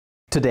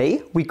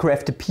Today we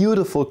craft a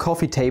beautiful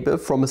coffee table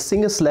from a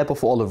single slab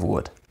of olive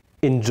wood.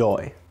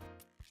 Enjoy!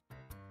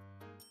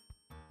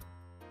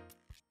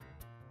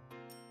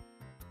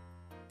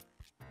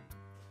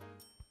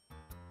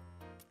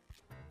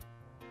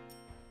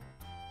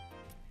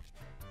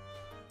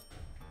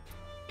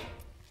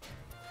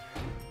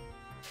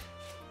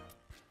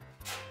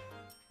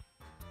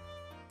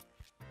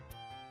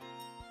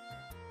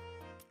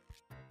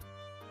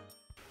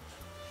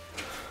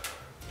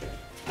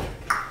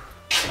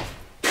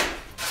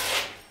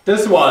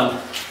 This one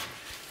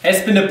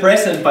has been a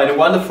present by the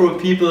wonderful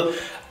people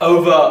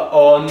over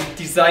on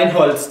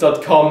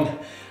designholz.com,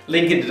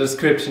 link in the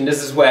description.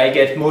 This is where I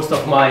get most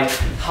of my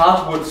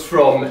hardwoods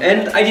from,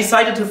 and I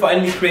decided to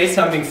finally create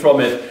something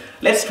from it.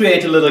 Let's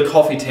create a little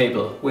coffee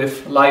table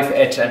with live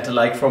edge and the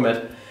like from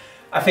it.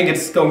 I think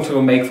it's going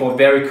to make for a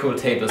very cool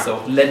table,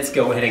 so let's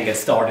go ahead and get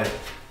started.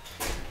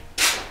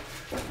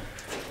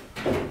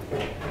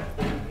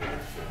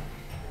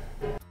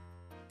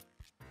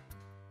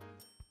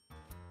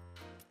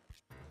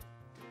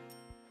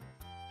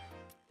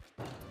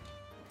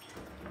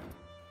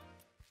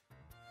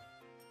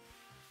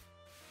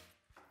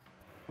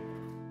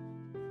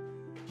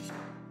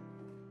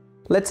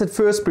 Let's at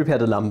first prepare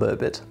the lumber a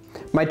bit.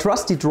 My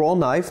trusty draw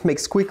knife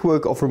makes quick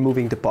work of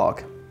removing the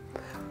bark.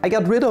 I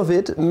got rid of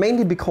it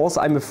mainly because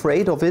I'm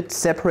afraid of it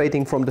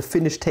separating from the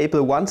finished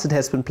table once it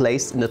has been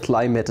placed in a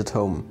climate at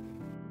home.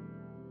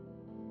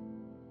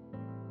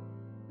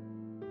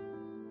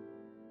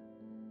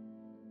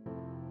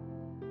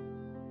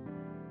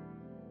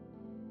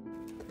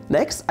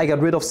 Next, I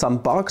got rid of some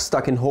bark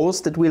stuck in holes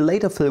that we'll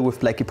later fill with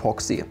black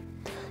epoxy.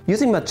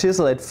 Using my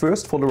chisel at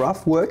first for the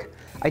rough work,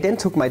 I then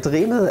took my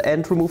Dremel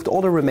and removed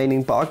all the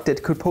remaining bark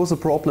that could pose a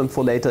problem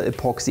for later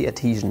epoxy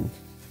adhesion.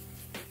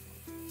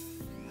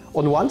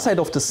 On one side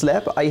of the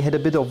slab I had a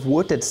bit of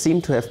wood that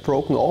seemed to have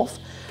broken off,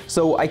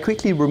 so I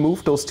quickly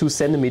removed those 2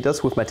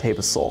 centimeters with my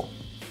table saw.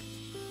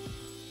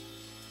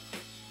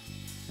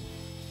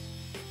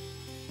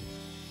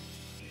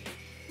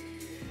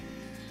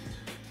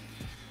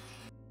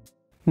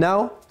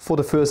 Now for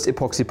the first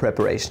epoxy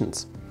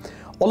preparations.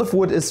 Olive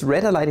wood is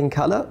redder light in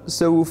color,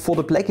 so for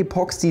the black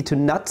epoxy to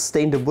not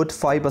stain the wood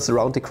fibers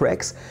around the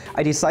cracks,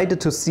 I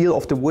decided to seal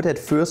off the wood at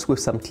first with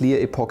some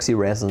clear epoxy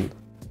resin.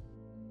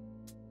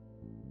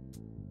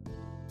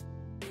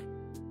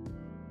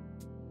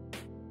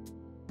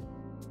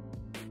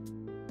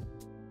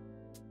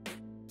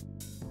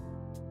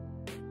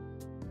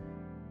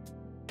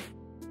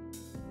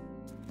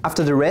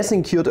 After the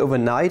resin cured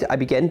overnight, I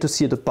began to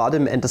seal the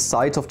bottom and the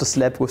sides of the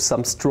slab with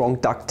some strong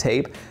duct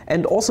tape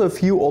and also a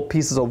few old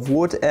pieces of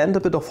wood and a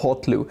bit of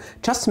hot glue,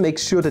 just to make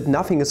sure that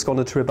nothing is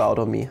gonna trip out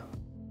on me.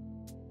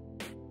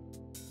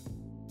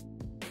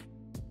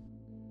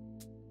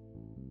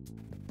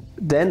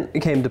 Then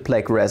came the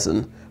black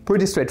resin.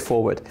 Pretty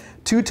straightforward.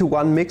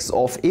 2-to-1 mix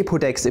of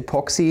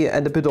epoxy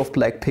and a bit of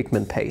black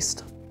pigment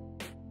paste.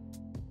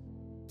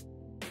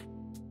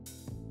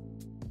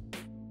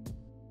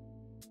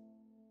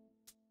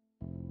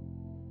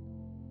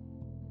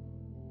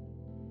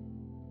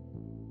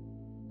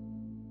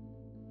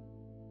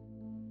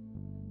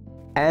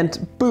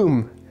 And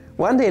boom!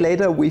 One day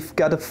later we've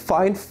got a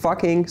fine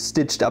fucking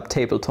stitched up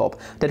tabletop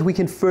that we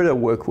can further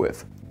work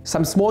with.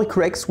 Some small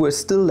cracks were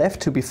still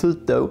left to be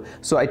filled though,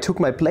 so I took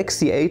my black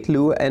C8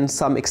 glue and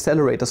some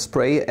accelerator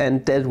spray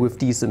and dealt with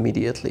these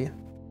immediately.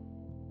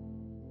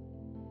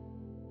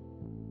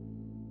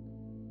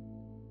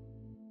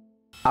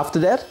 After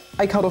that,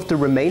 I cut off the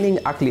remaining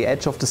ugly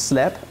edge of the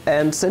slab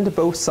and centered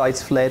both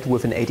sides flat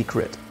with an 80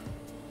 grit.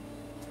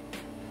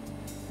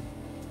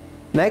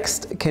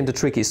 Next came the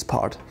trickiest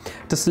part.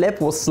 The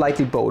slab was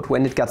slightly bowed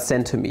when it got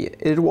sent to me.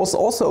 It was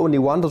also only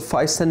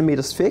 1.5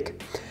 centimeters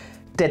thick.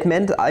 That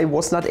meant I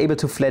was not able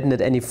to flatten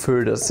it any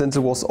further since it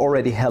was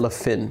already hella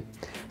thin.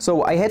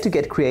 So I had to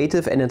get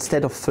creative, and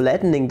instead of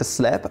flattening the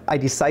slab, I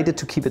decided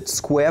to keep it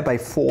square by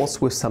force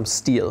with some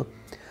steel.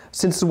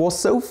 Since it was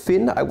so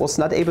thin, I was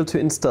not able to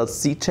install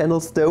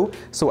C-channels though,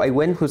 so I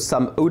went with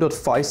some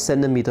 0.5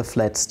 centimeter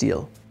flat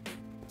steel.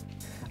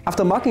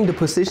 After marking the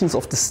positions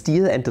of the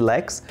steel and the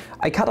legs,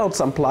 I cut out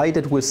some ply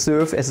that will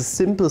serve as a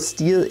simple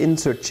steel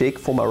insert jig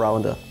for my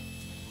rounder.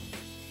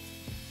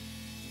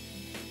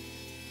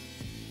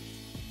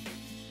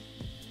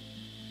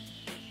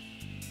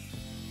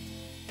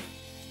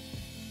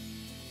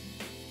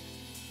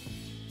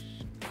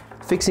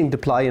 Fixing the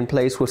ply in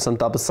place with some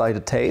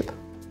double-sided tape.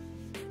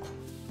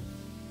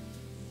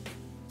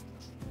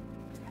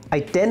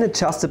 I then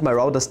adjusted my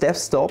router's depth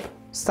stop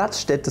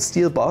such that the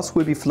steel bars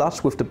will be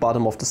flush with the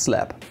bottom of the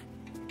slab.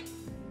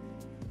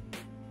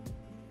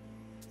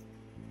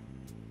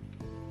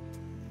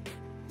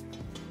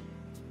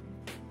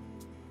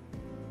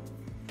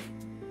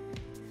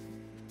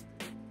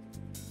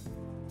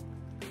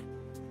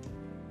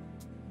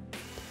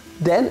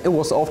 Then it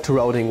was off to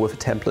routing with a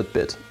template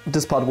bit.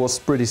 This part was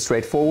pretty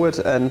straightforward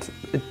and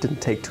it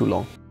didn't take too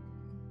long.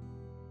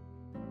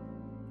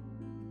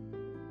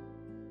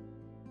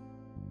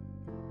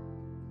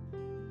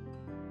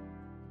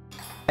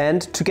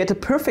 And to get a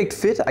perfect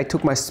fit, I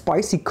took my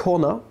spicy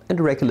corner and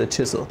regular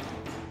chisel.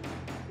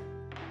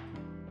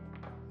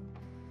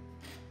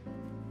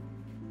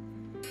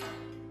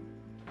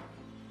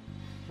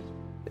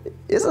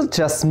 Is it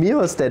just me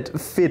or is that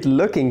fit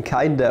looking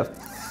kinda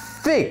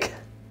thick?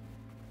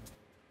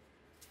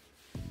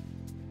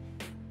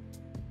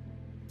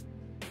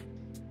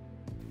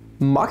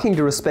 Marking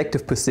the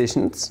respective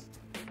positions,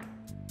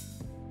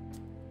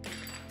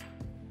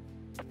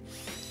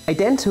 I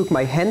then took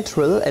my hand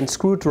drill and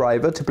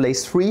screwdriver to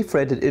place 3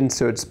 threaded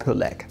inserts per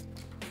leg.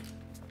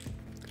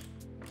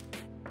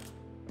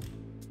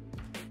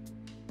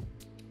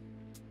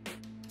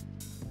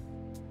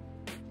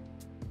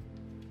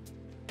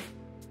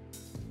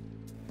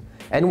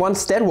 And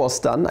once that was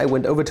done, I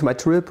went over to my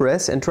drill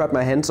press and tried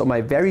my hands on my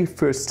very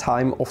first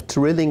time of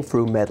drilling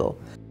through metal.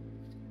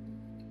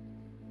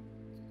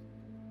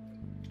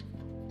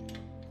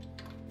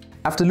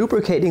 After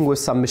lubricating with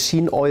some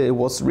machine oil, it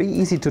was really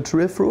easy to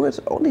drill through it.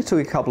 Only took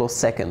a couple of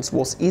seconds.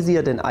 Was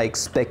easier than I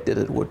expected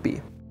it would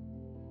be.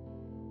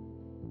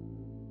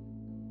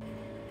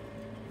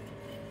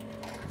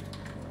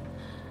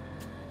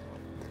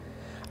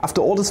 After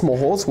all the small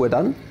holes were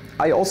done,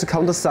 I also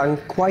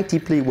countersunk quite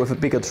deeply with a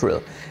bigger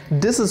drill.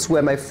 This is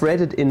where my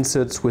threaded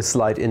inserts will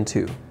slide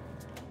into.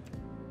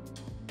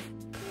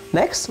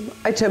 Next,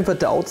 I chamfered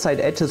the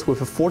outside edges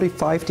with a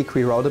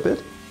 45-degree router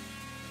bit.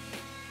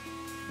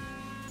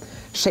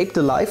 Shaped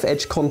the live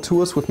edge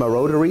contours with my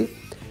rotary,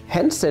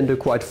 hand sanded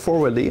quite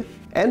thoroughly,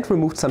 and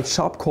removed some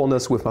sharp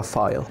corners with my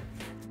file.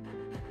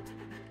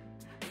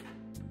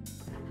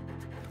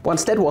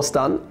 Once that was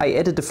done, I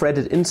added the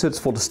threaded inserts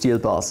for the steel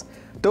bars.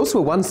 Those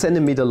were 1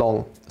 centimeter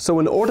long, so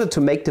in order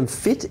to make them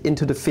fit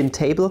into the thin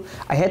table,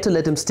 I had to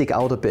let them stick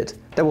out a bit.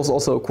 That was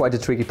also quite a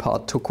tricky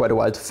part, took quite a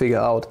while to figure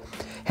out.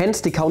 Hence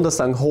the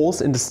countersunk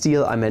holes in the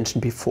steel I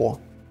mentioned before.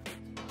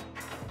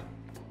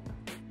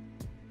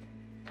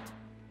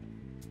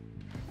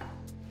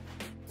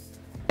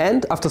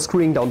 And after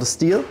screwing down the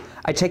steel,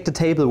 I checked the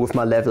table with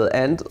my level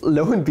and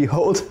lo and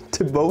behold,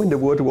 the bow in the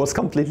wood was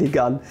completely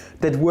gone.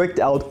 That worked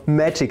out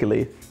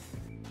magically.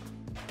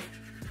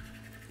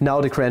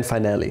 Now the grand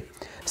finale.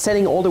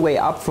 Setting all the way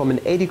up from an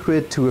 80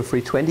 grit to a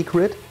 320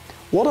 grit,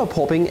 water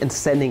popping and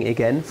sanding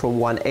again from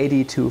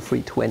 180 to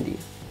 320.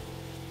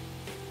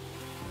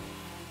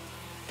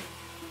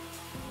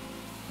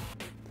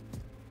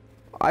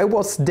 I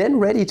was then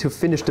ready to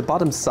finish the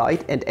bottom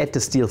side and add the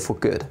steel for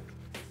good.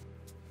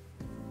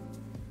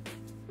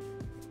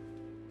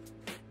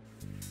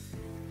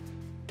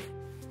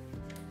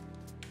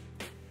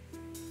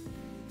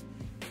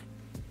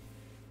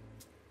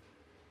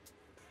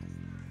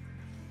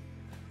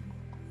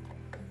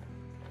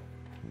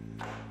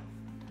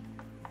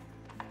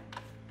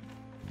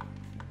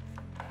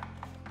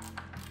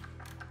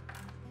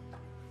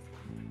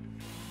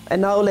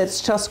 And now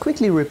let's just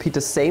quickly repeat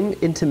the same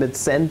intimate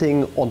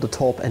sanding on the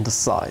top and the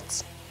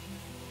sides.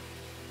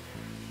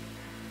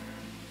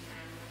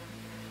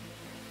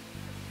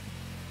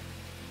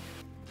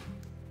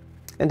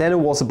 And then it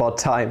was about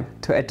time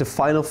to add the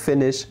final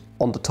finish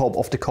on the top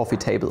of the coffee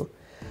table.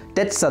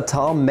 That's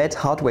Satar Matte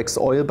Hard Wax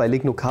Oil by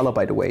Lignocolor,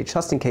 by the way,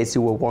 just in case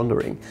you were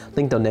wondering.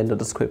 Link down in the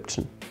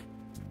description.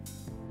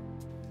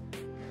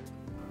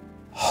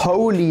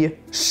 Holy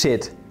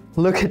shit!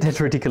 Look at that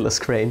ridiculous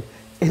grain.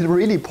 It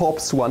really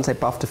pops once I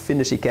buff the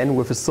finish again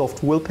with a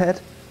soft wool pad.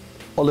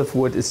 Olive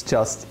wood is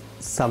just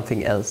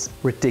something else.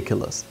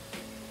 Ridiculous.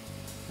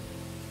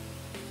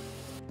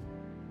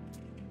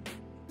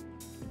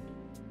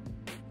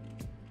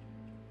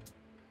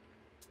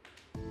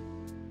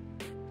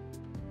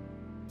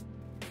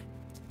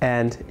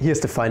 And here's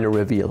the final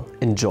reveal.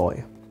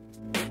 Enjoy.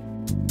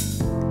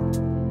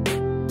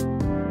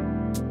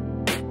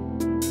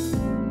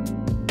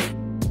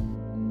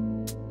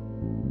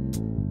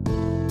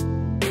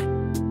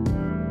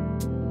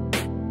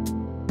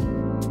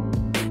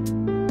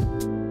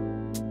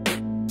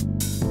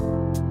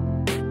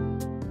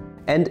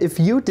 And if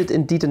you did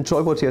indeed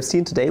enjoy what you have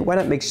seen today, why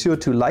not make sure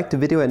to like the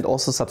video and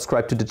also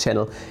subscribe to the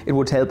channel. It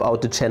would help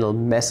out the channel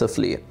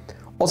massively.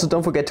 Also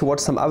don't forget to watch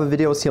some other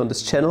videos here on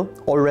this channel.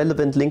 All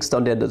relevant links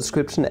down there in the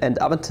description, and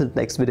up until the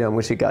next video, I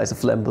wish you guys a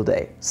flammable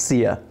day.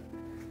 See ya!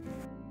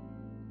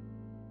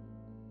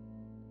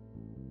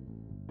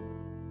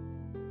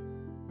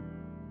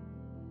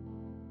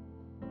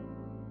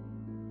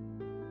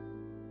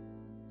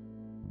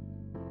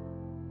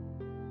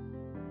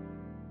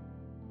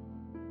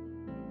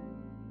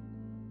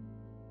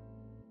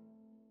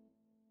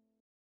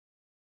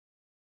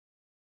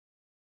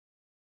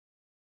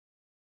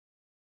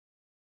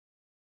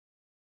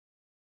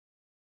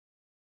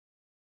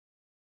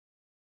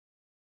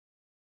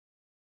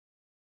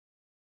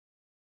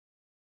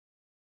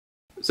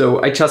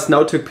 So I just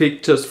now took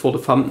pictures for the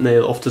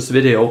thumbnail of this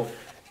video,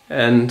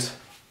 and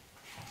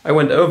I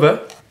went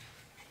over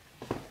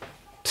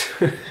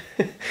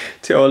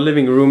to our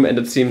living room, and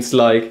it seems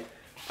like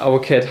our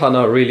cat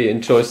Hannah really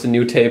enjoys the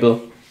new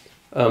table.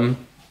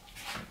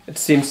 It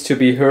seems to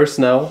be hers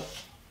now.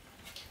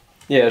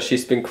 Yeah,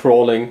 she's been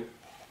crawling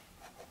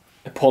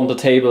upon the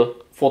table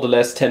for the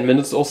last 10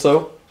 minutes or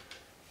so,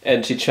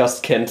 and she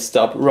just can't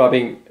stop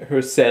rubbing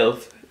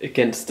herself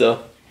against the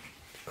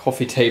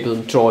coffee table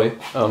in joy.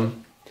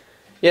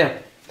 Yeah,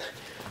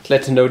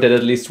 glad to know that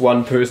at least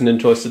one person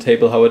enjoys the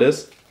table how it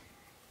is.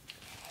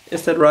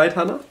 Is that right,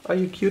 Hannah? Are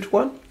you a cute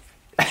one?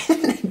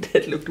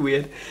 That looked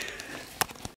weird.